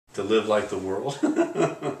To live like the world.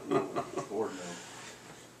 Lord, no.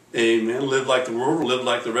 Amen. Live like the world, or live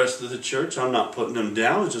like the rest of the church. I'm not putting them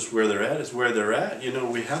down. It's just where they're at. It's where they're at. You know,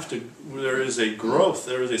 we have to, there is a growth.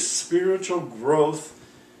 There is a spiritual growth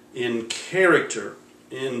in character,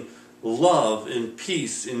 in love, in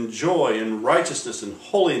peace, in joy, in righteousness, in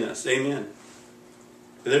holiness. Amen.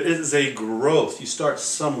 There is a growth. You start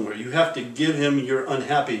somewhere. You have to give him your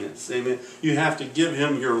unhappiness. Amen. You have to give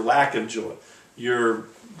him your lack of joy, your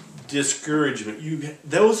discouragement.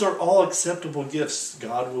 Those are all acceptable gifts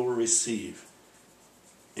God will receive.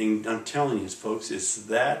 And I'm telling you, folks, it's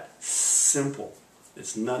that simple.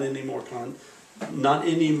 It's not any more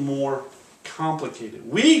complicated.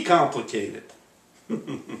 We complicate it.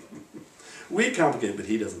 We complicate it, but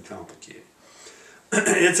he doesn't complicate it.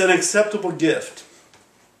 It's an acceptable gift.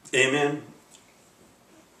 Amen.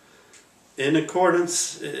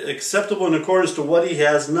 Acceptable in accordance to what he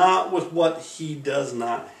has, not with what he does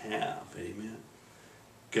not have. Amen.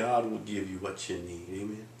 God will give you what you need.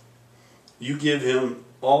 Amen. You give him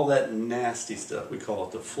all that nasty stuff. We call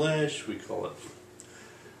it the flesh. We call it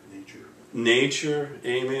nature.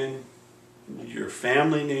 Amen. Your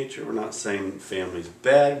family nature. We're not saying family's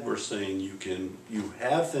bad. We're saying you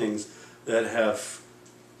have things that have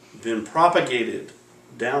been propagated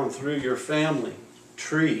down through your family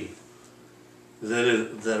tree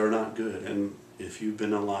that are not good. And if you've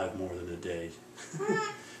been alive more than a day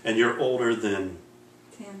and you're older than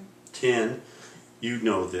 10, you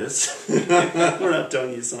know this. We're not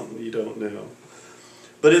telling you something you don't know.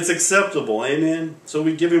 But it's acceptable. Amen. So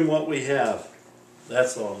we give him what we have.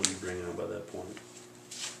 That's all we bring out by that point.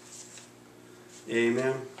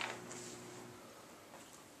 Amen.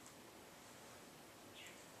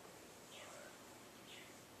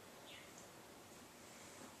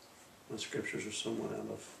 The scriptures are somewhat out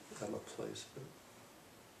of place. But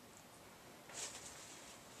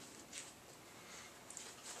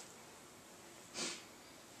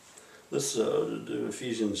let's do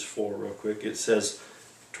Ephesians 4 real quick. It says,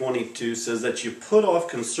 22 says that you put off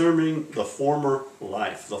concerning the former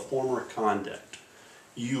life, the former conduct.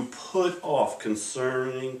 You put off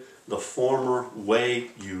concerning the former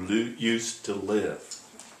way you used to live.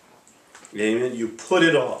 Amen. You put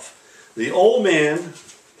it off. The old man.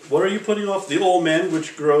 What are you putting off? The old man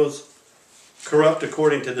which grows corrupt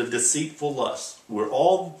according to the deceitful lust. We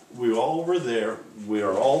all were there. We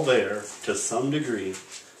are all there to some degree.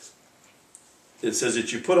 It says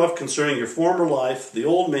that you put off concerning your former life the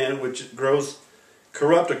old man which grows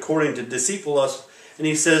corrupt according to deceitful lust. And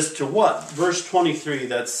he says to what? Verse 23.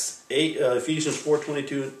 That's Ephesians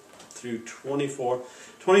 4:22 through 24.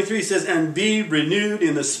 23 says, and be renewed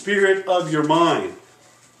in the spirit of your mind,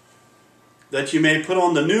 that you may put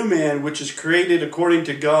on the new man, which is created according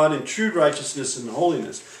to God in true righteousness and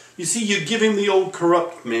holiness. You see, you give him the old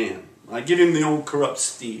corrupt man. I give him the old corrupt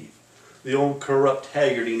Steve, the old corrupt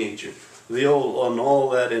Hagerty nature, the old, and all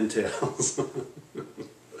that entails.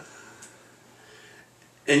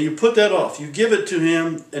 And you put that off. You give it to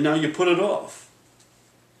him, and now you put it off.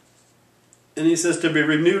 And he says to be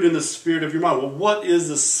renewed in the spirit of your mind. Well, what is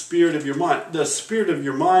the spirit of your mind? The spirit of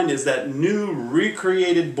your mind is that new,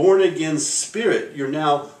 recreated, born-again spirit. You're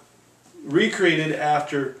now recreated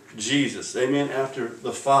after Jesus. Amen? After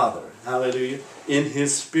the Father. Hallelujah. In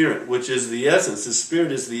his spirit, which is the essence. His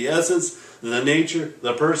spirit is the essence, the nature,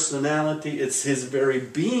 the personality. It's his very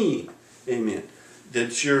being. Amen.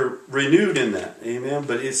 That you're renewed in that. Amen?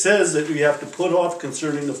 But it says that you have to put off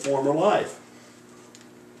concerning the former life.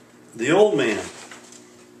 The old man.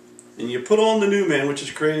 And you put on the new man, which is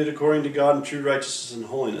created according to God in true righteousness and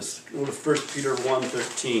holiness. Go to 1 Peter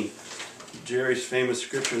 1:13. Jerry's famous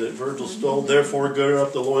scripture that Virgil stole. Therefore, gird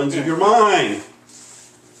up the loins of your mind.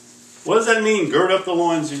 What does that mean, gird up the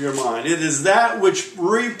loins of your mind? It is that which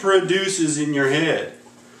reproduces in your head.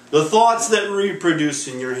 The thoughts that reproduce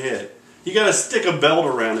in your head. You got to stick a belt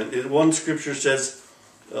around it. One scripture says,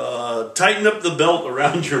 tighten up the belt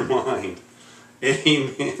around your mind.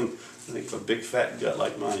 Amen. I think if a big fat gut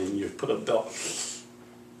like mine and you put a belt,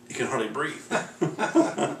 you can hardly breathe.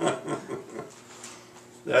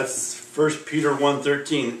 That's 1 Peter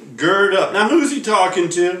 1:13. Gird up. Now who's he talking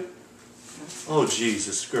to? Oh,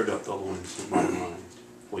 Jesus, gird up the loins of my mind.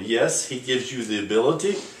 Well, yes, he gives you the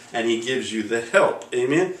ability and he gives you the help.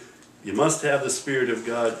 Amen. You must have the Spirit of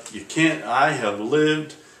God. You can't. I had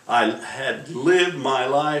lived my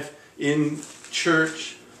life in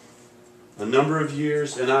church a number of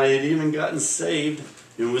years, and I had even gotten saved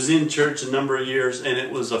and was in church a number of years, and it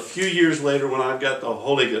was a few years later when I got the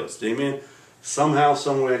Holy Ghost. Amen. Somehow,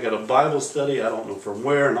 some way, I got a Bible study, I don't know from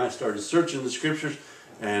where, and I started searching the scriptures,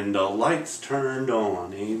 and the lights turned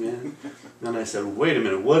on. Amen. And I said, wait a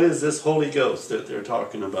minute, what is this Holy Ghost that they're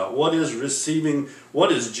talking about? What is receiving?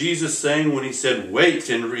 What is Jesus saying when he said, wait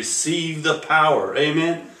and receive the power?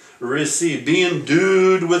 Amen. Receive, be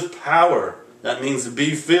endued with power. That means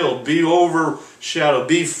be filled, be overshadowed,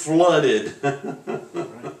 be flooded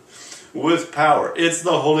with power. It's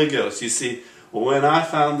the Holy Ghost. You see, when I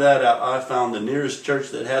found that out, I found the nearest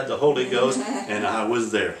church that had the Holy Ghost, and I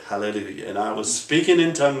was there. Hallelujah. And I was speaking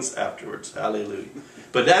in tongues afterwards. Hallelujah.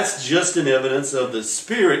 But that's just an evidence of the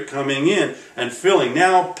Spirit coming in and filling.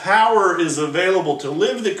 Now power is available to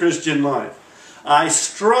live the Christian life. I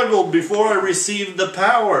struggled before I received the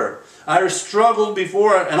power. I struggled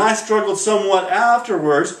before, and I struggled somewhat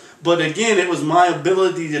afterwards. But again, it was my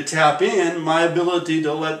ability to tap in, my ability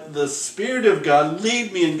to let the Spirit of God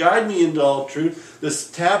lead me and guide me into all truth. This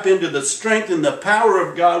tap into the strength and the power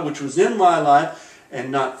of God which was in my life,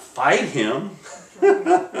 and not fight Him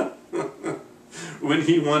when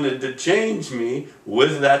He wanted to change me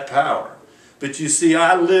with that power. But you see,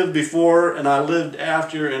 I lived before and I lived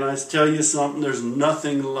after, and I tell you something, there's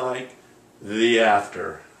nothing like the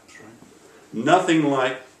after. That's right. Nothing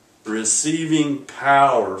like receiving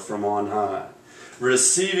power from on high.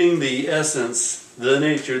 Receiving the essence, the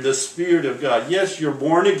nature, the Spirit of God. Yes, you're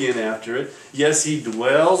born again after it. Yes, He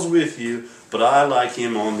dwells with you, but I like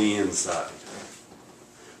Him on the inside.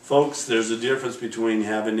 Folks, there's a difference between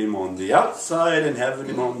having Him on the outside and having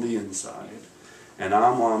Him on the inside. And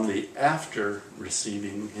I'm on the after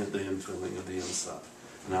receiving the infilling of the inside.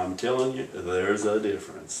 And I'm telling you, there's a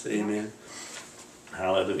difference. Amen.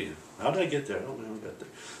 Hallelujah. How did I get there? I don't know how I got there.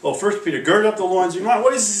 Oh, 1 Peter, gird up the loins of your mind.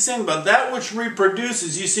 What is he saying about that which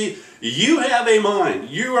reproduces? You see, you have a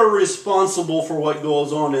mind. You are responsible for what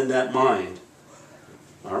goes on in that mind.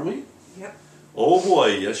 Aren't we? Yep. Oh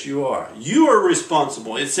boy, yes you are. You are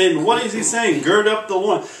responsible. It's saying, what is he saying? Gird up the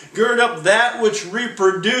loin. Gird up that which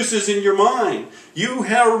reproduces in your mind. You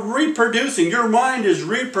are reproducing. Your mind is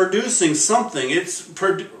reproducing something.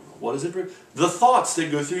 What is it? The thoughts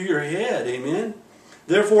that go through your head. Amen.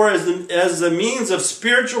 Therefore, as the means of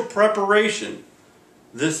spiritual preparation,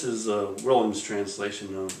 this is Williams'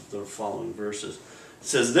 translation of the following verses. It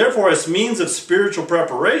says, therefore, as means of spiritual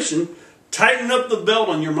preparation, tighten up the belt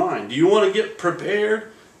on your mind. Do you want to get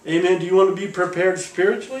prepared? Amen. Do you want to be prepared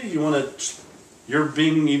spiritually? You're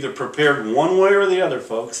being either prepared one way or the other,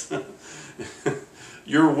 folks.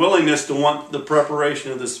 Your willingness to want the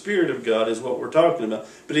preparation of the Spirit of God is what we're talking about.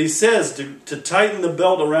 But he says to tighten the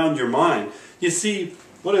belt around your mind. You see,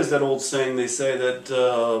 what is that old saying? They say that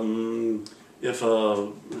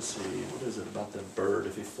let's see, what is it about that bird?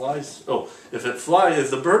 If the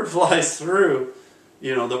bird flies through,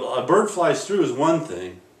 you know, a bird flies through is one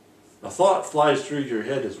thing. A thought flies through your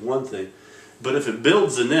head is one thing. But if it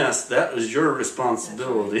builds a nest, that is your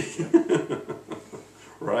responsibility.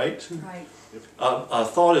 Right? Right. A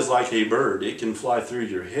thought is like a bird. It can fly through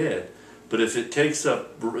your head. But if it takes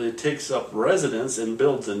up residence and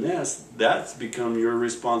builds a nest, that's become your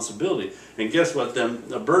responsibility. And guess what? Then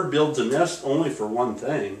a bird builds a nest only for one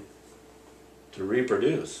thing: to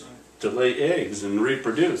reproduce, to lay eggs and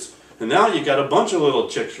reproduce. And now you got a bunch of little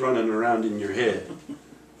chicks running around in your head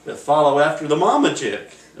that follow after the mama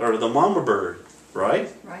chick or the mama bird, right?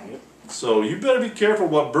 Right. So you better be careful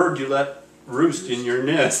what bird you let roost in your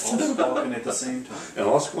nest. All squawking at the same time. And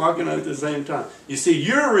all squawking at the same time. You see,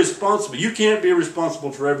 you're responsible. You can't be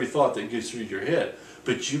responsible for every thought that goes through your head.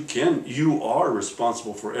 But you are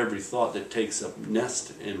responsible for every thought that takes up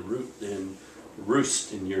nest and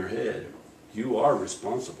roost in your head. You are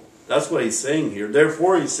responsible. That's what he's saying here.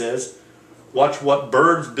 Therefore, he says, watch what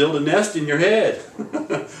birds build a nest in your head.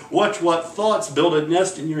 Watch what thoughts build a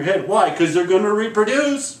nest in your head. Why? Because they're going to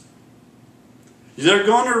reproduce. They're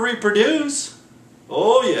going to reproduce.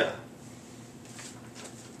 Oh, yeah.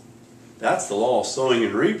 That's the law of sowing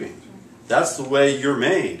and reaping. That's the way you're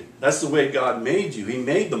made. That's the way God made you. He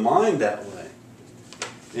made the mind that way.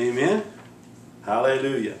 Amen?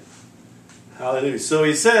 Hallelujah. Hallelujah. So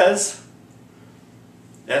he says,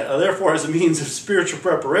 therefore, as a means of spiritual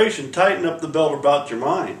preparation, tighten up the belt about your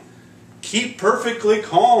mind. Keep perfectly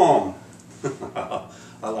calm.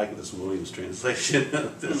 I like this Williams translation.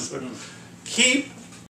 Keep